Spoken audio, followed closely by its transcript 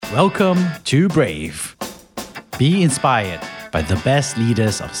Welcome to Brave. Be inspired by the best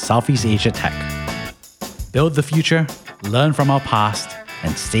leaders of Southeast Asia tech. Build the future, learn from our past,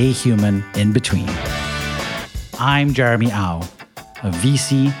 and stay human in between. I'm Jeremy Au, a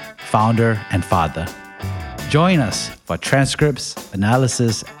VC, founder, and father. Join us for transcripts,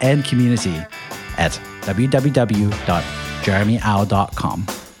 analysis, and community at www.jeremyau.com.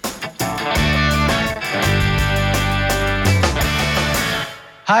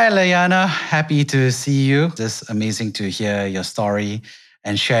 Hi, Layana. Happy to see you. It's amazing to hear your story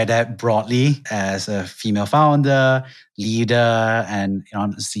and share that broadly as a female founder, leader, and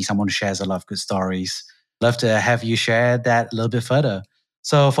honestly, someone who shares a lot of good stories. Love to have you share that a little bit further.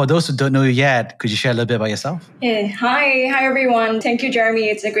 So for those who don't know you yet, could you share a little bit about yourself? Yeah. Hi everyone. Thank you, Jeremy.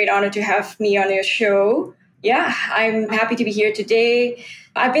 It's a great honor to have me on your show. Yeah, I'm happy to be here today.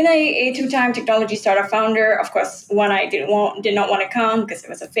 I've been a two-time technology startup founder. Of course, one I did not want to come because it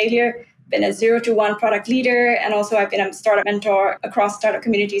was a failure. Been a 0 to 1 product leader, and also I've been a startup mentor across startup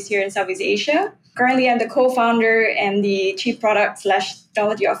communities here in Southeast Asia. Currently, I'm the co-founder and the chief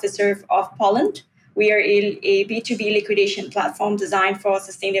product/technology officer of Poland. We are a B2B liquidation platform designed for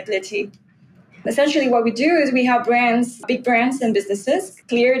sustainability. Essentially, what we do is we help brands, big brands and businesses,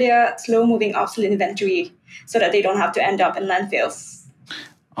 clear their slow-moving obsolete inventory so that they don't have to end up in landfills.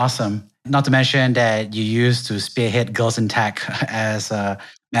 Awesome. Not to mention that you used to spearhead Girls in Tech as a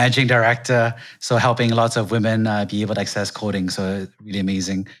managing director, so helping lots of women be able to access coding. So really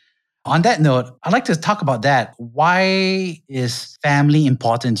amazing. On that note, I'd like to talk about that. Why is family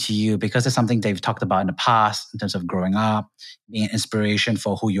important to you? Because it's something that you've talked about in the past in terms of growing up, being an inspiration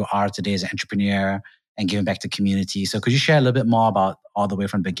for who you are today as an entrepreneur and giving back to community. So could you share a little bit more about all the way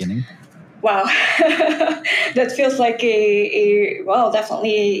from the beginning? Wow, that feels like definitely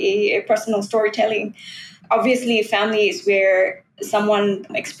a personal storytelling. Obviously, family is where someone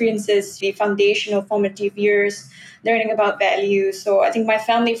experiences the foundational formative years, learning about values. So I think my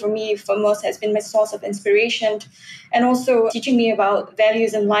family, for me, for most, has been my source of inspiration and also teaching me about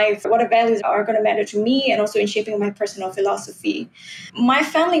values in life, what values are going to matter to me, and also in shaping my personal philosophy. My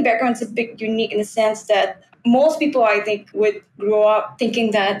family background is a bit unique in the sense that most people, I think, would grow up thinking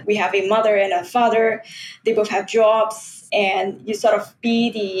that we have a mother and a father. They both have jobs, and you sort of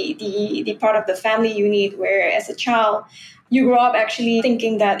be the part of the family you need. Where as a child, you grow up actually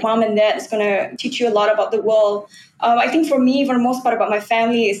thinking that mom and dad is going to teach you a lot about the world. I think for me, for the most part, about my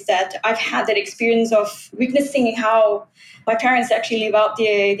family is that I've had that experience of witnessing how my parents actually live out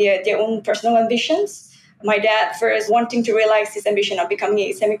their own personal ambitions. My dad first wanting to realize his ambition of becoming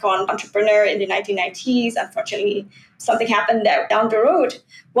a semicon entrepreneur in the 1990s. Unfortunately, something happened there down the road.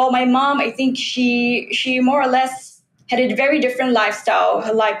 While my mom, I think she more or less had a very different lifestyle,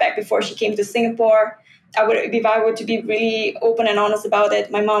 her life back before she came to Singapore. If I were to be really open and honest about it,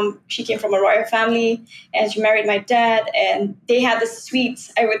 my mom, she came from a royal family and she married my dad, and they had this sweet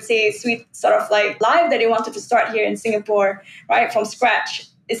sort of like life that they wanted to start here in Singapore, right, from scratch.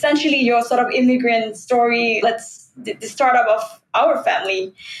 Essentially, your sort of immigrant story, the startup of our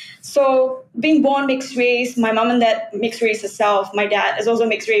family. So being born mixed race, my mom and dad mixed race herself. My dad is also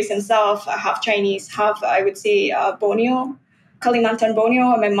mixed race himself, half Chinese, half, I would say, Borneo, Kalimantan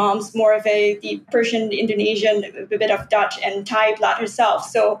Borneo. And my mom's more of the Persian, Indonesian, a bit of Dutch and Thai blood herself.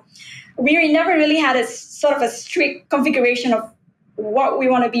 So we never really had a sort of a strict configuration of what we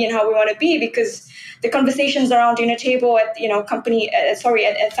want to be and how we want to be, because the conversations around dinner table at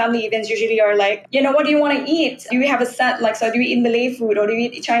at family events usually are like, what do you want to eat? Do we have a set, like, so do we eat Malay food or do we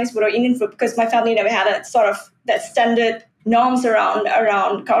eat Chinese food or Indian food? Because my family never had a sort of that standard norms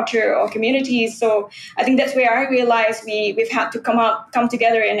around culture or communities. So I think that's where I realized we've had to come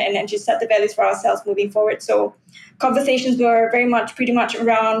together and just set the values for ourselves moving forward. So conversations were pretty much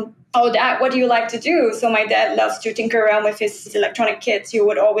around, oh, Dad, what do you like to do? So my dad loves to tinker around with his electronic kits. He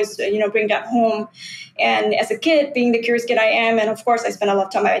would always, bring that home. And as a kid, being the curious kid I am, and of course I spent a lot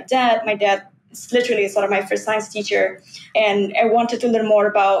of time with my dad. My dad is literally sort of my first science teacher. And I wanted to learn more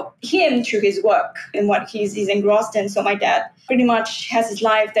about him through his work and what he's engrossed in. So my dad pretty much has his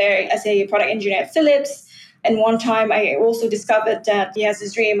life there as a product engineer at Philips. And one time I also discovered that he has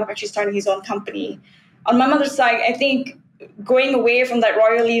this dream of actually starting his own company. On my mother's side, I think going away from that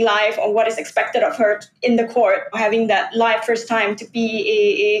royally life or what is expected of her in the court, having that life first time to be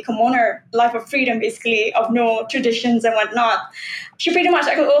a commoner, life of freedom, basically, of no traditions and whatnot. She pretty much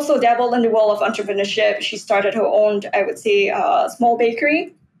also dabbled in the world of entrepreneurship. She started her own, I would say, small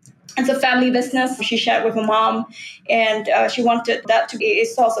bakery. It's a family business. She shared with her mom, and she wanted that to be a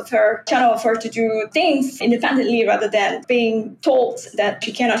source of her, channel of her to do things independently rather than being told that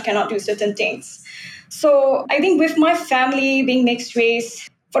she cannot do certain things. So I think with my family being mixed race,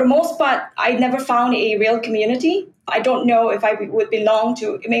 for the most part, I never found a real community. I don't know if I would belong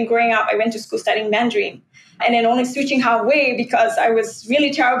to, I mean, growing up, I went to school studying Mandarin and then only switching halfway because I was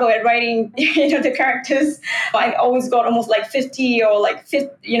really terrible at writing, the characters. I always got almost like 50 or like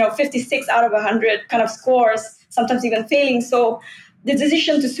 56 out of 100 kind of scores, sometimes even failing. So the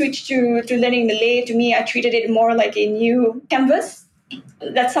decision to switch to learning Malay, to me, I treated it more like a new canvas.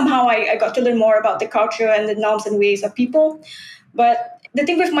 That somehow I got to learn more about the culture and the norms and ways of people. But the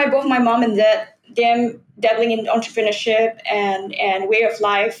thing with both my mom and dad, them dabbling in entrepreneurship and way of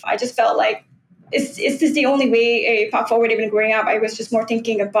life, I just felt like is this the only way a path forward? Even growing up, I was just more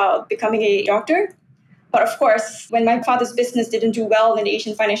thinking about becoming a doctor. But of course, when my father's business didn't do well in the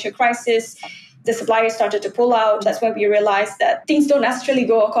Asian financial crisis, the suppliers started to pull out. That's when we realized that things don't necessarily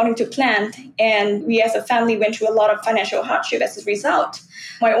go according to plan. And we as a family went through a lot of financial hardship as a result.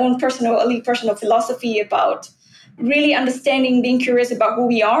 My own early personal philosophy about really understanding, being curious about who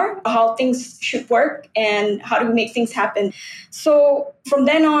we are, how things should work, and how do we make things happen. So from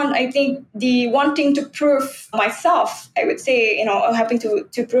then on, I think the wanting to prove myself, I would say, helping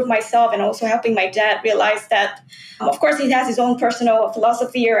to prove myself and also helping my dad realize that, of course, he has his own personal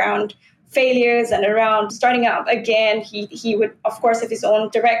philosophy around failures and around starting up again. He would, of course, have his own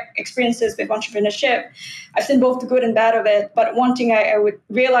direct experiences with entrepreneurship. I've seen both the good and bad of it. But one thing I would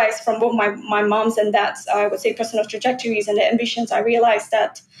realize from both my mom's and dad's, I would say, personal trajectories and their ambitions, I realized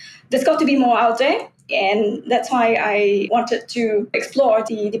that there's got to be more out there. And that's why I wanted to explore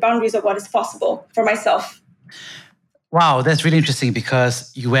the boundaries of what is possible for myself. Wow, that's really interesting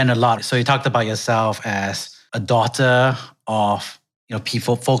because you went a lot. So you talked about yourself as a daughter of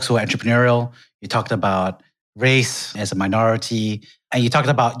folks who are entrepreneurial. You talked about race as a minority, and you talked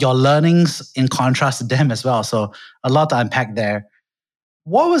about your learnings in contrast to them as well. So a lot to unpack there.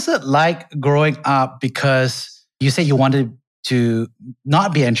 What was it like growing up? Because you said you wanted to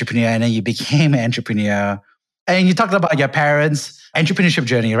not be an entrepreneur and then you became an entrepreneur. And you talked about your parents' entrepreneurship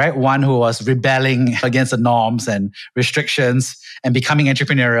journey, right? One who was rebelling against the norms and restrictions and becoming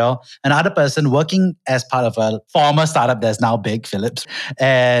entrepreneurial. Another person working as part of a former startup that's now big, Philips,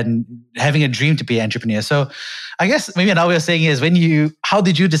 and having a dream to be an entrepreneur. So I guess maybe another way of saying is how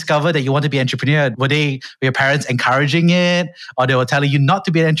did you discover that you want to be an entrepreneur? Were your parents encouraging it, or they were telling you not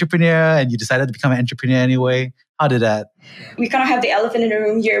to be an entrepreneur and you decided to become an entrepreneur anyway? How did that? We kind of have the elephant in the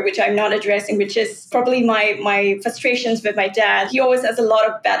room here, which I'm not addressing, which is probably my frustrations with my dad. He always has a lot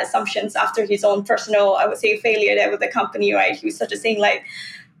of bad assumptions after his own personal, I would say, failure there with the company, right? He was such a saying like,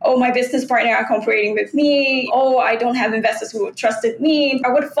 oh, my business partner are cooperating with me. Oh, I don't have investors who trusted me. I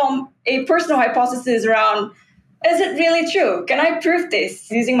would form a personal hypothesis around, is it really true? Can I prove this?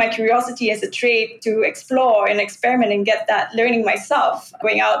 Using my curiosity as a trait to explore and experiment and get that learning myself,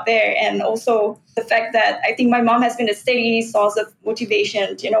 going out there. And also the fact that I think my mom has been a steady source of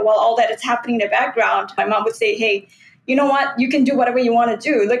motivation. While all that is happening in the background, my mom would say, hey, you know what? You can do whatever you want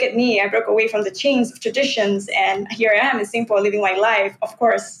to do. Look at me. I broke away from the chains of traditions. And here I am in Singapore living my life. Of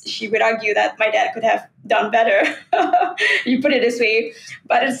course, she would argue that my dad could have done better. You put it this way.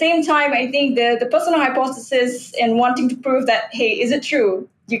 But at the same time, I think the personal hypothesis and wanting to prove that, hey, is it true?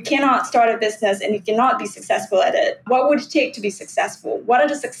 You cannot start a business and you cannot be successful at it. What would it take to be successful? What are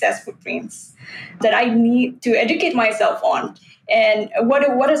the successful dreams that I need to educate myself on? And what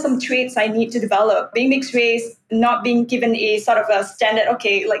are some traits I need to develop? Being mixed race, not being given a sort of a standard,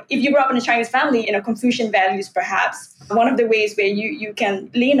 okay, like if you grew up in a Chinese family, Confucian values perhaps, one of the ways where you can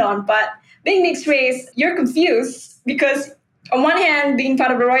lean on. But being mixed race, you're confused because on one hand, being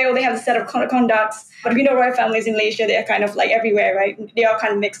part of the royal, they have a set of conducts. But royal families in Malaysia, they're kind of like everywhere, right? They all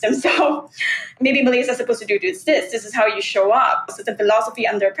kind of mix themselves. Maybe Malaysia is supposed to do this. This is how you show up. So it's a philosophy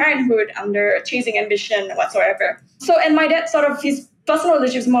under parenthood, under chasing ambition, whatsoever. So, and my dad his personal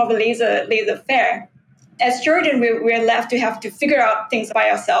leadership is more of a laissez-faire. As children, we're left to have to figure out things by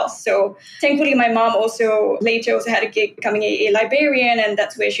ourselves. So thankfully, my mom later had a gig becoming a librarian, and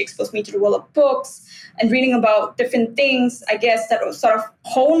that's where she exposed me to the world of books and reading about different things. I guess that sort of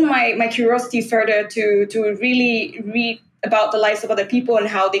honed my curiosity further to really read about the lives of other people and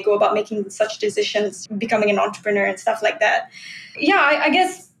how they go about making such decisions, becoming an entrepreneur and stuff like that. Yeah, I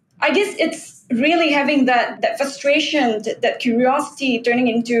guess it's really having that frustration, that curiosity turning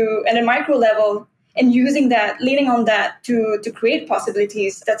into, at a micro level, and using that, leaning on that to create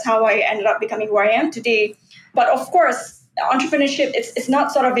possibilities. That's how I ended up becoming who I am today. But of course, entrepreneurship, it's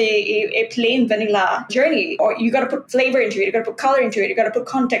not sort of a plain vanilla journey, or you got to put flavor into it, you got to put color into it, you got to put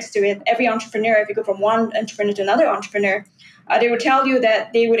context to it. Every entrepreneur, if you go from one entrepreneur to another entrepreneur, they would tell you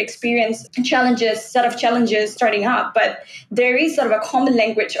that they would experience set of challenges starting up, but there is sort of a common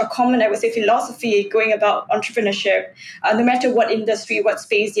language, a common, I would say, philosophy going about entrepreneurship, no matter what industry, what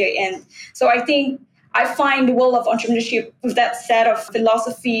space they're in. So I find the world of entrepreneurship with that set of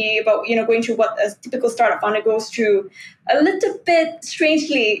philosophy about, going through what a typical startup founder goes through, a little bit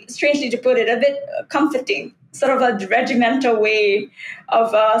strangely to put it, a bit comforting, sort of a regimental way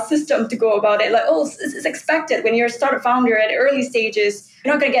of a system to go about it. Like, it's expected when you're a startup founder at early stages,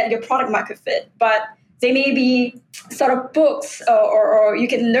 you're not going to get your product market fit, but they may be sort of books or you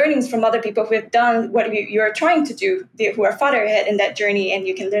get learnings from other people who have done what you're trying to do, who are farther ahead in that journey, and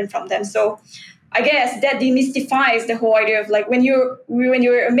you can learn from them. So I guess that demystifies the whole idea of like when you're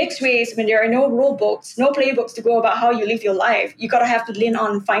a mixed race, when there are no rule books, no playbooks to go about how you live your life, you gotta have to lean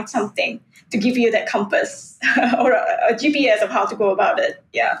on and find something to give you that compass or a GPS of how to go about it.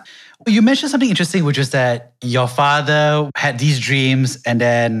 Yeah. You mentioned something interesting, which is that your father had these dreams and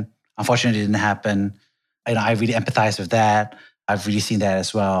then unfortunately it didn't happen. And I really empathize with that. I've really seen that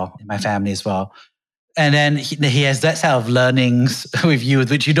as well in my family as well. And then he has that set of learnings with you,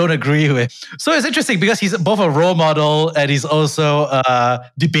 which you don't agree with. So it's interesting because he's both a role model and he's also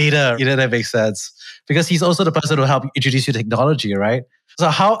a debater. That makes sense. Because he's also the person who helped introduce you to technology, right? So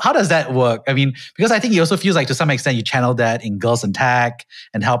how does that work? I mean, because I think he also feels like to some extent you channel that in Girls in Tech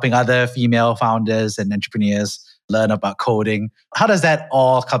and helping other female founders and entrepreneurs learn about coding. How does that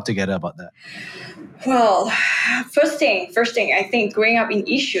all come together about that? Well, first thing, I think growing up in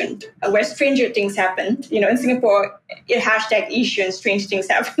Yishun, where stranger things happened, in Singapore, hashtag Yishun, strange things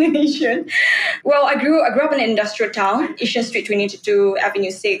happen in Yishun. Well, I grew up in an industrial town, Yishun Street 22,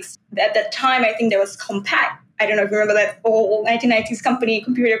 Avenue 6. At that time, I think there was Compaq. I don't know if you remember that old 1990s company,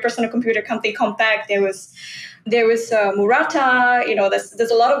 personal computer company, Compaq. There was Murata,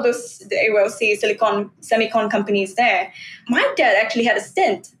 there's a lot of those, I will say, semicon companies there. My dad actually had a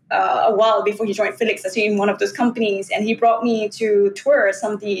stint a while before he joined Felix, actually in one of those companies, and he brought me to tour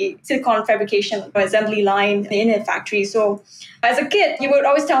some of the silicon fabrication assembly line in a factory. So as a kid, he would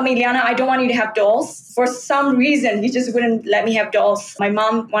always tell me, Liana, I don't want you to have dolls. For some reason, he just wouldn't let me have dolls. My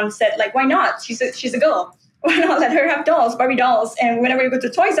mom once said, like, why not? She's a girl. Why not let her have dolls, Barbie dolls? And whenever we go to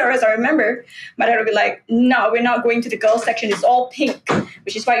Toys R Us, I remember my dad would be like, no, we're not going to the girls section. It's all pink,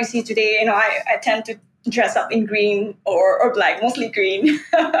 which is why you see today, I tend to dress up in green or black, mostly green.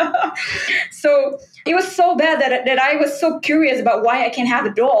 So it was so bad that I was so curious about why I can't have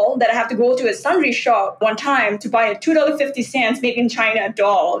a doll that I have to go to a sundry shop one time to buy a $2.50 made in China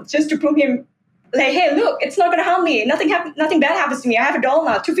doll just to prove him, like, hey, look, it's not going to harm me. Nothing bad happens to me. I have a doll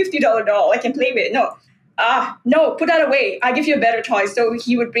now, $250 doll I can play with. No, put that away. I give you a better toy. So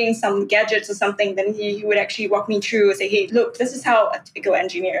he would bring some gadgets or something. Then he would actually walk me through and say, hey, look, this is how a typical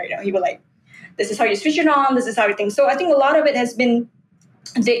engineer, he would like, this is how you switch it on. This is how you think. So I think a lot of it has been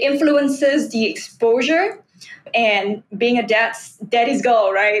the influences, the exposure, and being a daddy's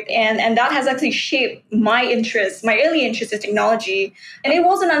girl, right? And that has actually shaped my early interest in technology. And it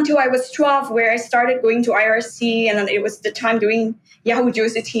wasn't until I was 12 where I started going to IRC, and it was the time doing Yahoo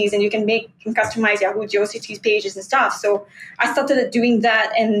GeoCities, and you can customize Yahoo GeoCities pages and stuff. So I started doing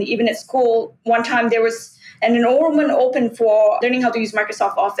that. And even at school, one time there was an enrollment open for learning how to use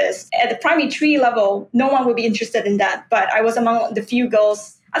Microsoft Office. At the primary 3 level, no one would be interested in that. But I was among the few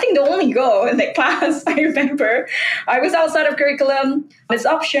girls, I think the only girl in that class, I remember. I was outside of curriculum. It's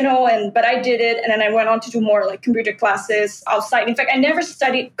optional, but I did it. And then I went on to do more like computer classes outside. In fact, I never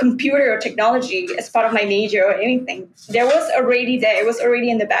studied computer or technology as part of my major or anything. There was already there. It was already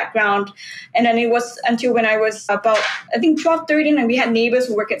in the background. And then it was until when I was about, I think 12, 13, and we had neighbors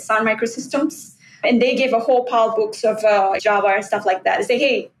who work at Sun Microsystems. And they gave a whole pile of books of Java and stuff like that. They say,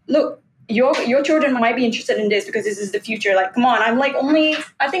 hey, look, your children might be interested in this because this is the future. Like, come on, I'm only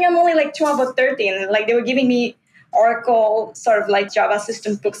like 12 or 13. And like they were giving me Oracle sort of like Java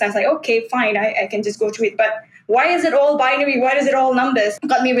systems books. And I was like, okay, fine, I can just go through it. But why is it all binary? Why is it all numbers? It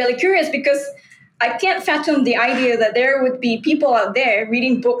got me really curious because I can't fathom the idea that there would be people out there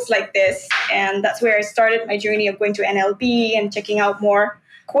reading books like this. And that's where I started my journey of going to NLB and checking out more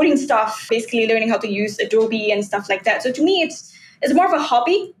coding stuff, basically learning how to use Adobe and stuff like that. So to me, it's more of a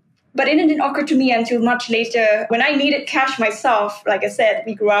hobby, but it didn't occur to me until much later when I needed cash myself. Like I said,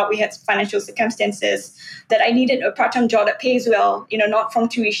 we grew up, we had financial circumstances that I needed a part-time job that pays well, not from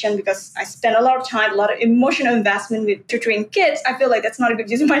tuition, because I spent a lot of time, a lot of emotional investment with tutoring kids. I feel like that's not a good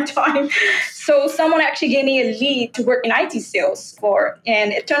use of my time. So someone actually gave me a lead to work in IT sales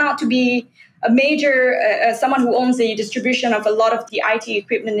and it turned out to be a major, someone who owns the distribution of a lot of the IT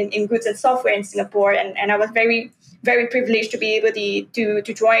equipment in goods and software in Singapore. And I was very, very privileged to be able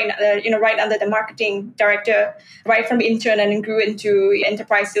to join, right under the marketing director, right from the intern, and then grew into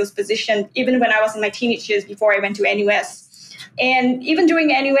enterprise sales position, even when I was in my teenage years before I went to NUS. And even during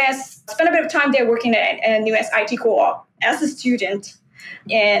NUS, spent a bit of time there working at NUS IT Co-op as a student.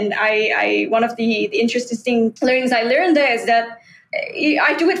 And I one of the interesting learnings I learned there is that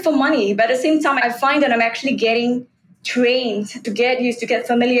I do it for money, but at the same time, I find that I'm actually getting trained to get used to get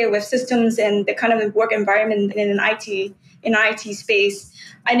familiar with systems and the kind of work environment in IT space.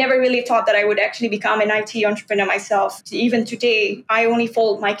 I never really thought that I would actually become an IT entrepreneur myself. Even today, I only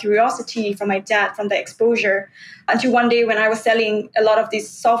followed my curiosity from my dad, from the exposure, until one day when I was selling a lot of this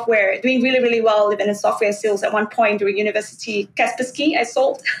software, doing really, really well, living in software sales at one point during university. Kaspersky, I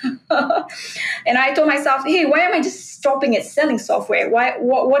sold. And I told myself, hey, why am I just stopping at selling software?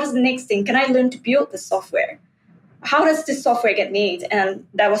 What is the next thing? Can I learn to build the software? How does this software get made? And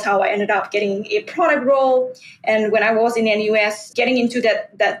that was how I ended up getting a product role. And when I was in NUS, getting into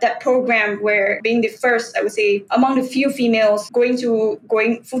that program where being the first, I would say, among the few females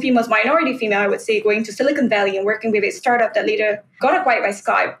full females, minority female, I would say, going to Silicon Valley and working with a startup that later got acquired by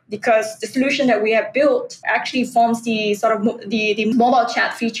Skype, because the solution that we have built actually forms the sort of the mobile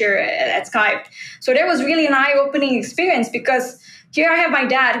chat feature at Skype. So that was really an eye-opening experience, because here I have my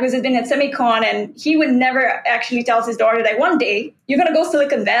dad, who has been at Semicon, and he would never actually tell his daughter that one day you're going to go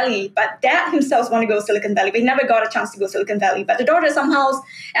Silicon Valley. But dad himself wanted to go Silicon Valley, but he never got a chance to go Silicon Valley. But the daughter somehow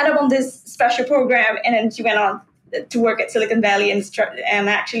ended up on this special program, and then she went on to work at Silicon Valley, and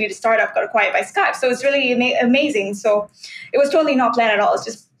actually the startup got acquired by Skype. So it's really amazing. So it was totally not planned at all. It's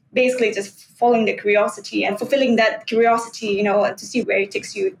just basically just following the curiosity and fulfilling that curiosity, to see where it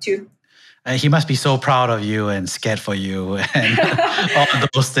takes you to. He must be so proud of you and scared for you and all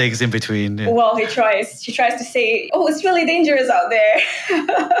those things in between. Well, he tries. He tries to say, "Oh, it's really dangerous out there."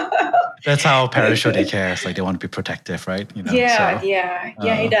 That's how parents show they care. It's like they want to be protective, right? He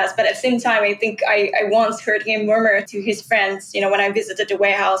does. But at the same time, I think I once heard him murmur to his friends, when I visited the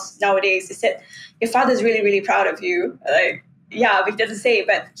warehouse nowadays, he said, "Your father's really, really proud of you." Like, yeah, but he doesn't say it,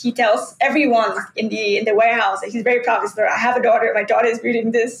 but he tells everyone in the warehouse that he's very proud of his daughter. I have a daughter. My daughter is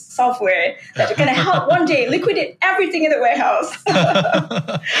building this software that can help one day liquidate everything in the warehouse.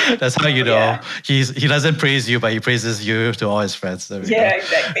 That's how you know. Yeah. He doesn't praise you, but he praises you to all his friends.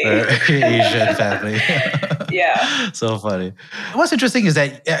 Exactly. Asian family. Yeah. So funny. What's interesting is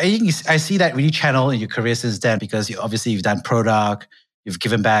that I see that really channel in your career since then, because you've done product. You've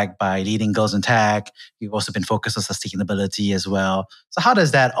given back by leading Girls in Tech. You've also been focused on sustainability as well. So how does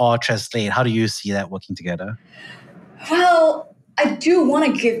that all translate? How do you see that working together? Well, I do want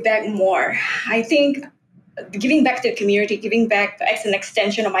to give back more. I think giving back to the community, giving back as an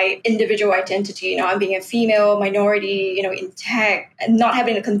extension of my individual identity. I'm being a female minority, in tech, and not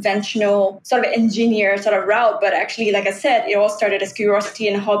having a conventional sort of engineer sort of route. But actually, like I said, it all started as curiosity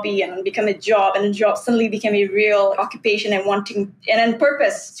and a hobby, and became a job. And the job suddenly became a real occupation and then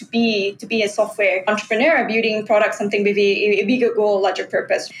purpose to be a software entrepreneur, building products, something with a bigger goal, larger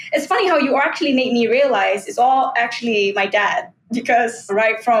purpose. It's funny how you actually made me realize it's all actually my dad. Because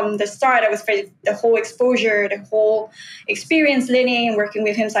right from the start, I was the whole exposure, the whole experience learning and working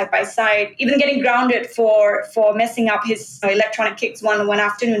with him side by side, even getting grounded for messing up his electronic kicks one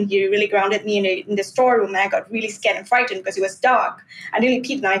afternoon. He really grounded me in the storeroom, and I got really scared and frightened because it was dark. I nearly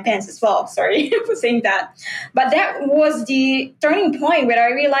peed my pants as well. Sorry for saying that. But that was the turning point where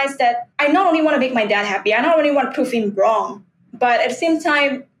I realized that I not only want to make my dad happy, I not only want to prove him wrong, but at the same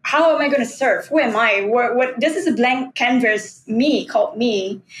time, how am I going to serve? Who am I? What? This is a blank canvas, called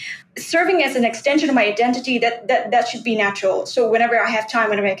me. Serving as an extension of my identity, that should be natural. So whenever I have time,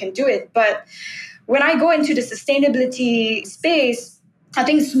 whenever I can do it. But when I go into the sustainability space, I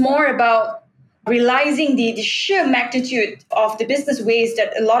think it's more about realizing the sheer magnitude of the business waste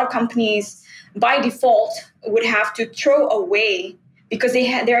that a lot of companies by default would have to throw away, because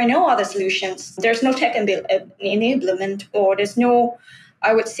there are no other solutions. There's no tech enablement, or there's no,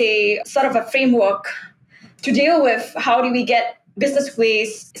 I would say, sort of a framework to deal with how do we get business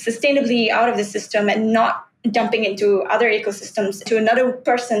waste sustainably out of the system and not dumping into other ecosystems, to another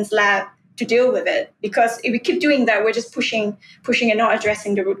person's lab to deal with it. Because if we keep doing that, we're just pushing and not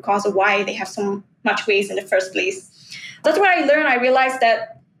addressing the root cause of why they have so much waste in the first place. That's what I learned. I realized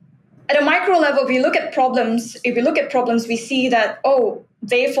that at a micro level, if we look at problems, we see that,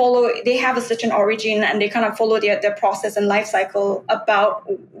 they have a certain origin and they kind of follow their process and life cycle about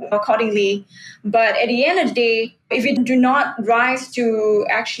accordingly. But at the end of the day, if we do not rise to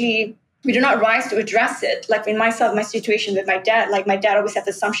actually we do not rise to address it. Like in my situation with my dad, like my dad always had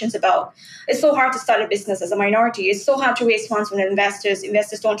assumptions about it's so hard to start a business as a minority. It's so hard to raise funds from investors.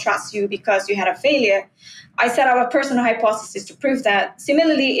 Investors don't trust you because you had a failure. I set up a personal hypothesis to prove that.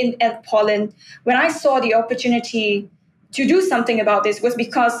 Similarly, at Pollen, when I saw the opportunity to do something about this was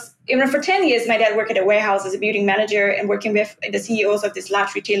because even for 10 years, my dad worked at a warehouse as a building manager and working with the CEOs of these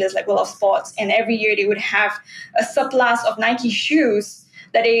large retailers like World of Sports. And every year they would have a surplus of Nike shoes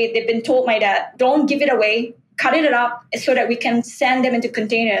that they've been told my dad, don't give it away, cut it up so that we can send them into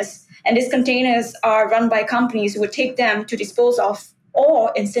containers. And these containers are run by companies who would take them to dispose of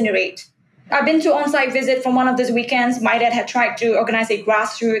or incinerate. I've been to on-site visit from one of those weekends. My dad had tried to organize a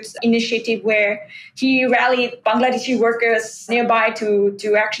grassroots initiative where he rallied Bangladeshi workers nearby to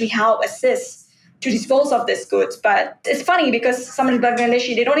actually help assist to dispose of these goods. But it's funny because some of the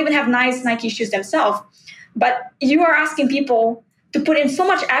Bangladeshi, they don't even have nice Nike shoes themselves. But you are asking people to put in so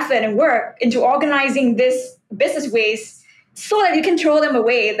much effort and work into organizing this business waste so that you can throw them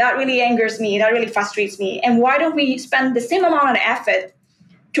away. That really angers me. That really frustrates me. And why don't we spend the same amount of effort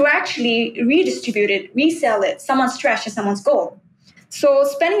to actually redistribute it, resell it, someone's trash and someone's gold? So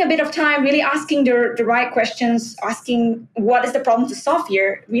spending a bit of time really asking the right questions, asking what is the problem to solve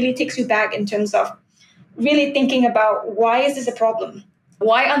here, really takes you back in terms of really thinking about why is this a problem?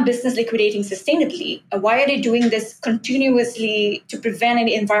 Why aren't business liquidating sustainably? And why are they doing this continuously to prevent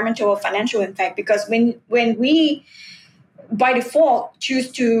any environmental or financial impact? Because when we, by default,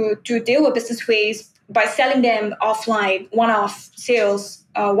 choose to deal with business waste by selling them offline, one-off sales,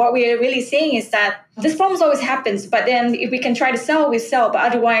 what we are really saying is that this problem always happens, but then if we can try to sell, we sell, but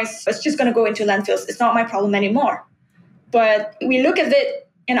otherwise it's just going to go into landfills. It's not my problem anymore. But we look at it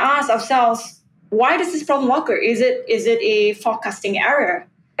and ask ourselves, why does this problem occur? Is it a forecasting error?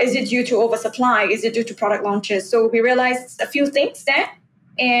 Is it due to oversupply? Is it due to product launches? So we realized a few things there.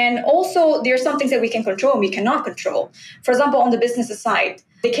 And also there are some things that we can control and we cannot control. For example, on the business side,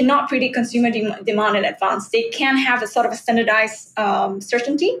 they cannot predict consumer demand in advance. They can have a sort of a standardized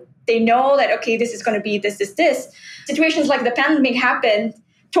certainty. They know that, okay, this is going to be this. Situations like the pandemic happened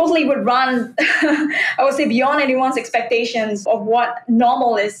totally would run, I would say, beyond anyone's expectations of what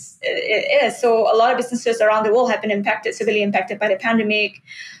normal is. So a lot of businesses around the world have been severely impacted by the pandemic.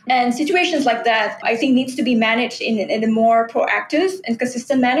 And situations like that, I think, needs to be managed in a more proactive and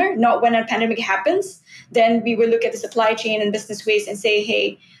consistent manner, not when a pandemic happens. Then we will look at the supply chain and business waste and say,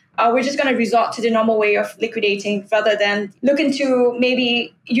 hey, we're just going to resort to the normal way of liquidating rather than look into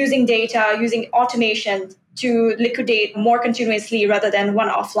maybe using data, using automation to liquidate more continuously rather than one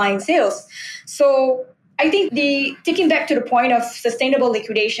offline sales. So I think taking back to the point of sustainable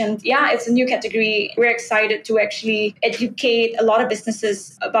liquidation, yeah, it's a new category. We're excited to actually educate a lot of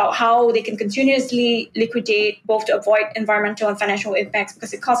businesses about how they can continuously liquidate, both to avoid environmental and financial impacts,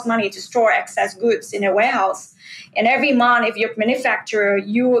 because it costs money to store excess goods in a warehouse. And every month, if you're a manufacturer,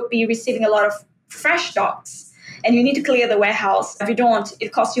 you would be receiving a lot of fresh stocks, and you need to clear the warehouse. If you don't,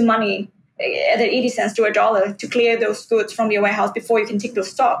 it costs you money, at 80 cents to $1 to clear those goods from your warehouse before you can take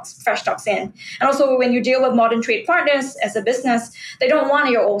those fresh stocks in. And also when you deal with modern trade partners as a business, they don't want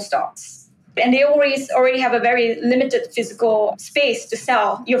your old stocks. And they already have a very limited physical space to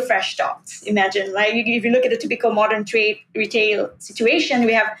sell your fresh stocks. Imagine, like if you look at the typical modern trade retail situation,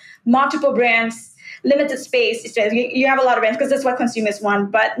 we have multiple brands, limited space. You have a lot of brands because that's what consumers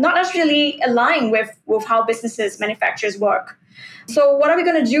want, but not necessarily align with how businesses, manufacturers work. So what are we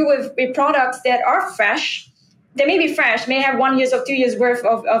going to do with products that are fresh? They may be fresh, may have 1 year or 2 years worth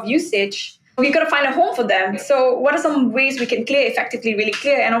of usage. We've got to find a home for them. So what are some ways we can clear effectively, really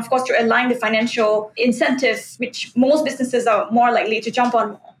clear? And of course, to align the financial incentives, which most businesses are more likely to jump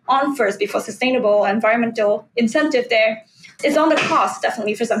on first before sustainable environmental incentive there. It's on the cost,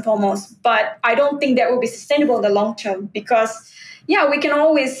 definitely, first and foremost. But I don't think that will be sustainable in the long term because we can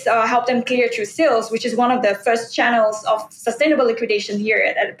always help them clear through sales, which is one of the first channels of sustainable liquidation here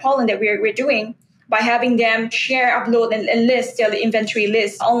at Pollen that we're doing, by having them share, upload, and list their inventory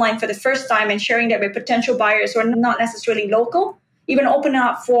list online for the first time and sharing that with potential buyers who are not necessarily local, even open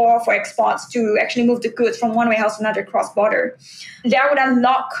up for exports to actually move the goods from one warehouse to another cross-border. That would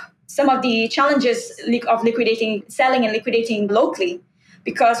unlock some of the challenges of selling and liquidating locally.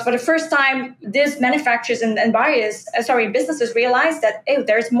 Because for the first time, these manufacturers and businesses realize that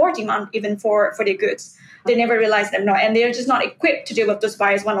there is more demand even for their goods. They never realized them, and they're just not equipped to deal with those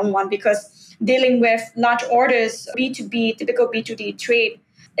buyers one-on-one, because dealing with large orders, B2B, typical B2D trade,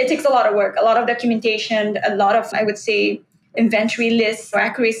 it takes a lot of work, a lot of documentation, a lot of, I would say, inventory lists or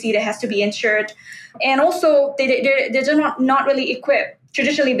accuracy that has to be ensured. And also, they're not really equipped.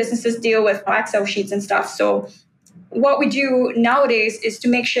 Traditionally, businesses deal with Excel sheets and stuff. So what we do nowadays is to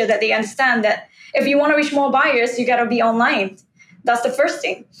make sure that they understand that if you want to reach more buyers, you got to be online. That's the first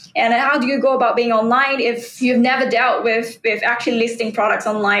thing. And how do you go about being online if you've never dealt with actually listing products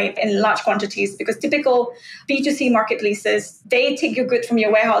online in large quantities? Because typical B2C marketplaces, they take your goods from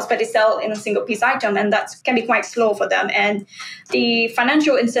your warehouse, but they sell in a single piece item, and that can be quite slow for them. And the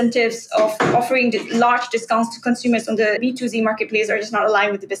financial incentives of offering large discounts to consumers on the B2C marketplace are just not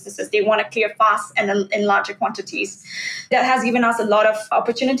aligned with the businesses. They want to clear fast and in larger quantities. That has given us a lot of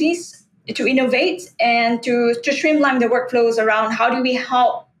opportunities to innovate and to streamline the workflows around how do we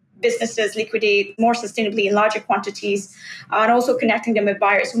help businesses liquidate more sustainably in larger quantities, and also connecting them with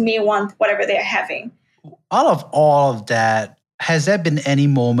buyers who may want whatever they're having. Out of all of that, has there been any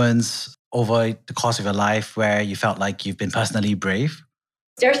moments over the course of your life where you felt like you've been personally brave?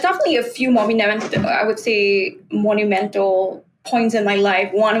 There's definitely a few monumental, I would say, monumental points in my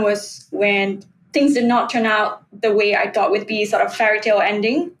life. One was when things did not turn out the way I thought would be, sort of fairy tale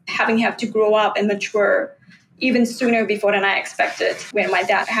ending, having had to grow up and mature even sooner before than I expected. When my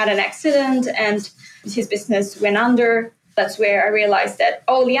dad had an accident and his business went under, that's where I realized that,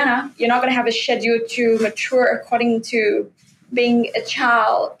 oh, Liana, you're not going to have a schedule to mature according to being a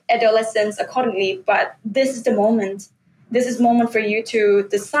child, adolescence accordingly, but this is the moment. This is the moment for you to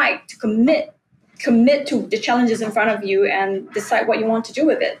decide, to commit to the challenges in front of you and decide what you want to do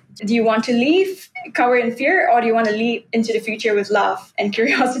with it. Do you want to leave, cower in fear, or do you want to leap into the future with love and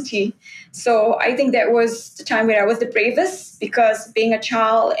curiosity? So I think that was the time where I was the bravest, because being a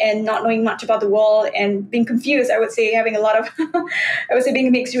child and not knowing much about the world and being confused, I would say having a lot of, I would say being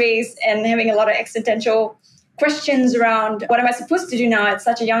a mixed race and having a lot of existential questions around what am I supposed to do now at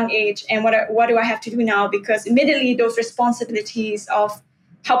such a young age, and what do I have to do now? Because immediately those responsibilities of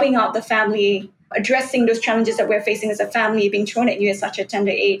helping out the family, addressing those challenges that we're facing as a family being thrown at you at such a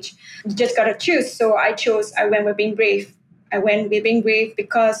tender age, you just got to choose. So I went with being brave. I went with being brave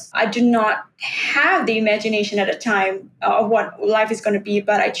because I do not have the imagination at the time of what life is going to be,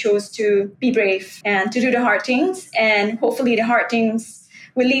 but I chose to be brave and to do the hard things. And hopefully the hard things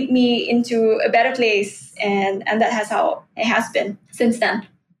will lead me into a better place. And that has how it has been since then.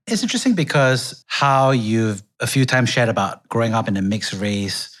 It's interesting because how you've a few times shared about growing up in a mixed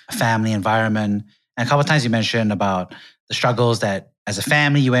race, family environment, and a couple of times you mentioned about the struggles that as a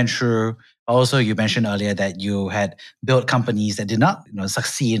family you went through. Also, you mentioned earlier that you had built companies that did not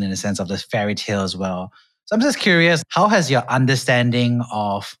succeed in the sense of this fairy tale as well. So I'm just curious, how has your understanding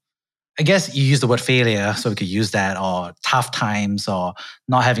of, I guess you used the word failure, so we could use that, or tough times, or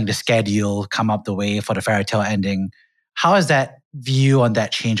not having the schedule come up the way for the fairy tale ending. How has that view on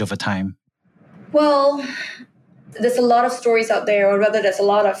that change over time? Well, there's a lot of stories out there, or rather there's a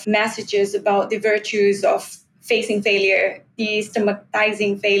lot of messages about the virtues of facing failure,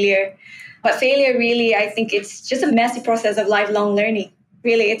 destigmatizing failure. But failure really, I think it's just a messy process of lifelong learning.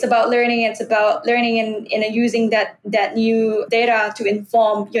 Really, it's about learning. It's about learning and using that new data to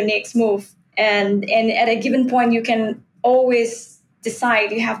inform your next move. And at a given point, you can always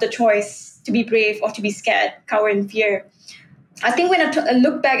decide. You have the choice to be brave or to be scared, cower in fear. I think when I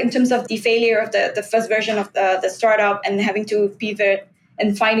look back in terms of the failure of the first version of the startup and having to pivot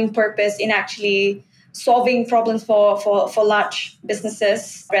and finding purpose in actually solving problems for large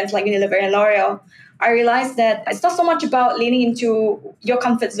businesses, brands like Unilever and L'Oreal, I realized that it's not so much about leaning into your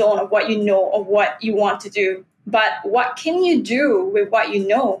comfort zone of what you know or what you want to do, but what can you do with what you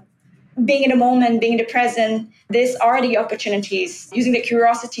know? Being in the moment, being in the present, these are the opportunities, using the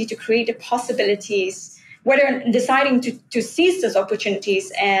curiosity to create the possibilities, whether deciding to seize those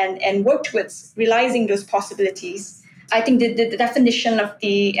opportunities and work towards realizing those possibilities. I think the definition of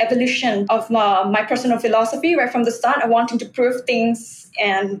the evolution of my personal philosophy right from the start, of wanting to prove things,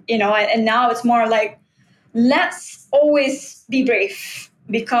 and now it's more like, let's always be brave,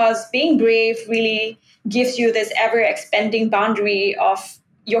 because being brave really gives you this ever expanding boundary of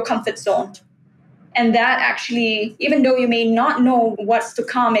your comfort zone. And that actually, even though you may not know what's to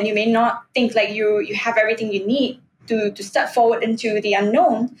come and you may not think like you have everything you need to step forward into the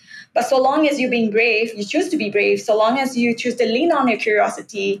unknown, but so long as you're being brave, you choose to be brave, so long as you choose to lean on your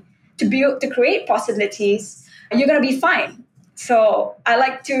curiosity to create possibilities, you're going to be fine. So I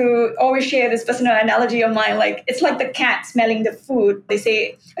like to always share this personal analogy of mine, like it's like the cat smelling the food. They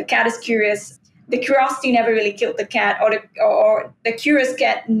say a cat is curious. The curiosity never really killed the cat, or the curious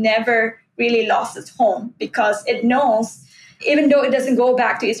cat never really lost its home, because it knows, even though it doesn't go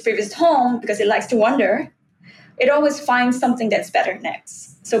back to its previous home because it likes to wander, it always finds something that's better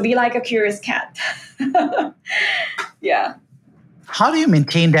next. So be like a curious cat. Yeah. How do you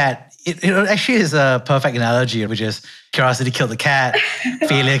maintain that It actually is a perfect analogy, which is curiosity killed the cat,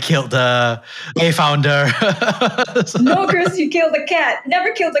 failure killed the A founder. No, Chris, you killed the cat.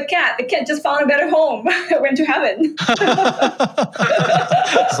 Never killed the cat. The cat just found a better home, went to heaven.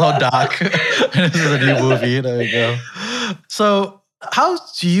 So dark. This is a new movie. There we go. So, how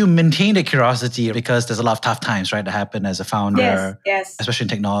do you maintain the curiosity? Because there's a lot of tough times, right, that happen as a founder, yes. especially in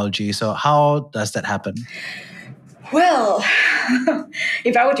technology. So, how does that happen? Well,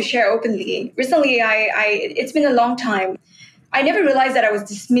 if I were to share openly, recently, it's been a long time. I never realized that I was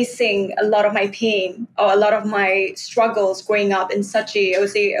dismissing a lot of my pain or a lot of my struggles growing up in such a, I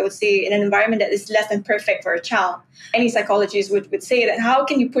would say, in an environment that is less than perfect for a child. Any psychologist would say that how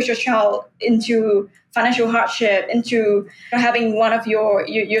can you push your child into financial hardship, into having one of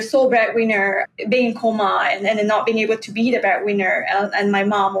your sole breadwinner being in coma and not being able to be the breadwinner, and my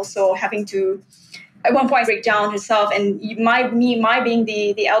mom also having to at one point break down herself, and my being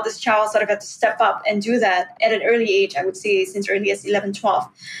the eldest child sort of had to step up and do that at an early age. I would say since early as 11, 12.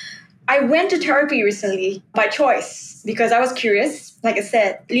 I went to therapy recently by choice because I was curious, like I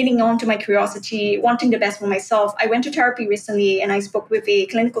said, leaning on to my curiosity, wanting the best for myself. I went to therapy recently and I spoke with a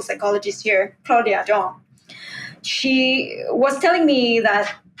clinical psychologist here, Claudia Dong. She was telling me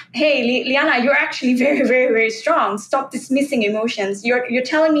that, hey, Liana, you're actually very, very, very strong. Stop dismissing emotions. You're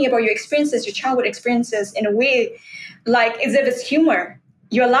telling me about your experiences, your childhood experiences in a way like as if it's humor.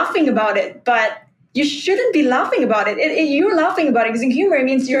 You're laughing about it, but you shouldn't be laughing about it. You're laughing about it because humor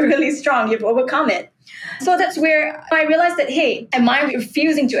means you're really strong. You've overcome it. So that's where I realized that, hey, am I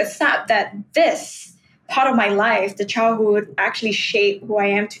refusing to accept that this part of my life, the childhood, actually shaped who I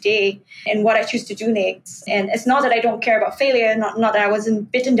am today and what I choose to do next. And it's not that I don't care about failure, not that I wasn't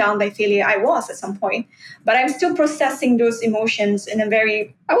bitten down by failure. I was at some point, but I'm still processing those emotions in a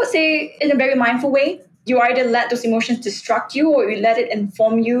very, I would say, in a very mindful way. You either let those emotions distract you or you let it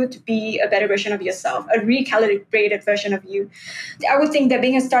inform you to be a better version of yourself, a recalibrated version of you. I would think that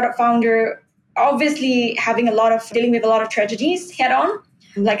being a startup founder, obviously dealing with a lot of tragedies head on,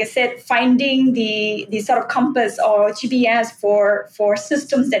 like I said, finding the sort of compass or GPS for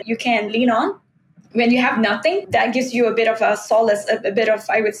systems that you can lean on. When you have nothing, that gives you a bit of a solace, a bit of,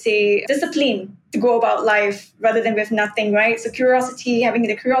 I would say, discipline to go about life rather than with nothing, right? So curiosity, having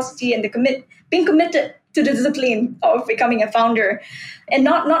the curiosity and being committed to the discipline of becoming a founder and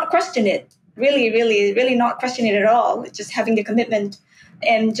not question it. Really, really, really not question it at all. Just having the commitment.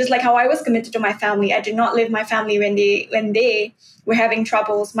 And just like how I was committed to my family, I did not leave my family when they were having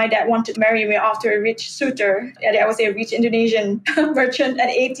troubles. My dad wanted to marry me after a rich suitor. I was a rich Indonesian merchant at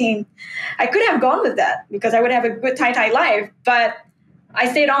 18. I could have gone with that because I would have a good Thai life. But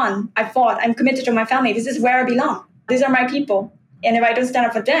I stayed on. I fought. I'm committed to my family. This is where I belong. These are my people. And if I don't stand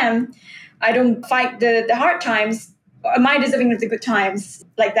up for them, I don't fight the hard times. Am I deserving of the good times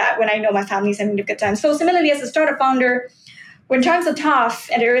like that when I know my family's having the good times? So similarly, as a startup founder, when times are tough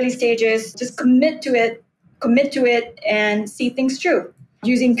at the early stages, just commit to it and see things through.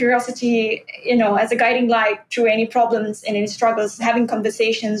 Using curiosity, as a guiding light through any problems and any struggles, having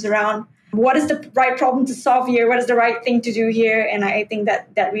conversations around what is the right problem to solve here, what is the right thing to do here. And I think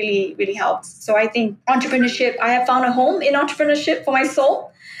that really, really helps. So I think entrepreneurship, I have found a home in entrepreneurship for my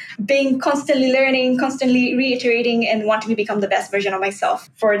soul, being constantly learning, constantly reiterating and wanting to become the best version of myself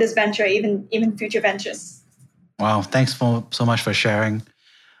for this venture, even future ventures. Wow, thanks so much for sharing.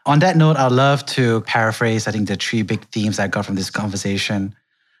 On that note, I'd love to paraphrase, I think, the three big themes I got from this conversation.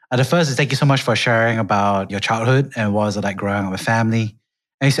 The first is thank you so much for sharing about your childhood and what was it like growing up with family.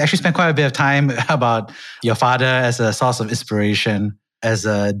 And you actually spent quite a bit of time about your father as a source of inspiration, as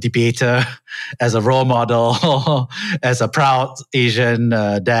a debater, as a role model, as a proud Asian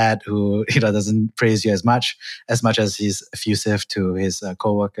dad who doesn't praise you as much as he's effusive to his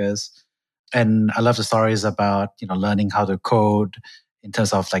coworkers. And I love the stories about learning how to code in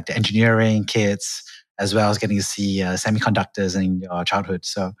terms of like the engineering kits, as well as getting to see semiconductors in your childhood.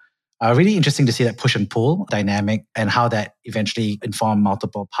 So really interesting to see that push and pull dynamic and how that eventually informed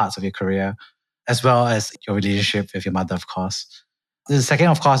multiple parts of your career, as well as your relationship with your mother, of course. The second,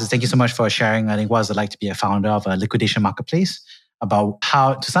 of course, is thank you so much for sharing, I think, what it's like to be a founder of a liquidation marketplace, about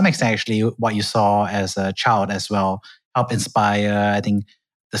how, to some extent, actually, what you saw as a child as well, help inspire, I think,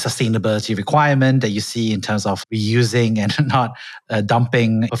 the sustainability requirement that you see in terms of reusing and not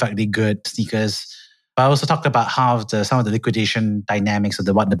dumping perfectly good sneakers. But I also talked about how some of the liquidation dynamics of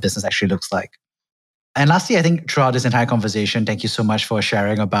what the business actually looks like. And lastly, I think throughout this entire conversation, thank you so much for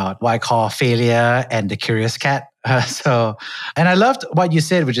sharing about what I call failure and the curious cat. And I loved what you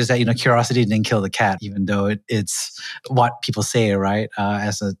said, which is that, curiosity didn't kill the cat, even though it's what people say, right?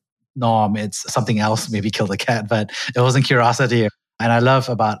 As a norm, it's something else maybe killed the cat, but it wasn't curiosity. And I love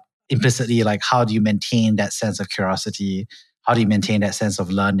about implicitly, like, how do you maintain that sense of curiosity? How do you maintain that sense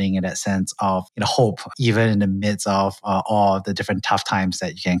of learning and that sense of hope, even in the midst of all the different tough times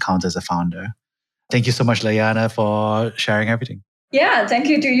that you can encounter as a founder? Thank you so much, Liana, for sharing everything. Yeah, thank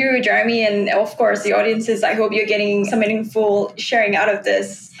you to you, Jeremy, and of course the audiences. I hope you're getting some meaningful sharing out of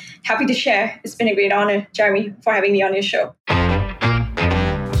this. Happy to share. It's been a great honor, Jeremy, for having me on your show.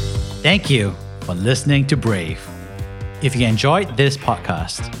 Thank you for listening to Brave. If you enjoyed this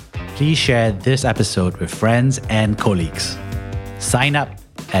podcast, please share this episode with friends and colleagues. Sign up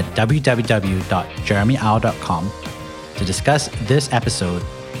at www.jeremyau.com to discuss this episode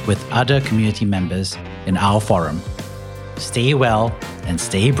with other community members in our forum. Stay well and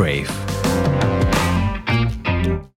stay brave.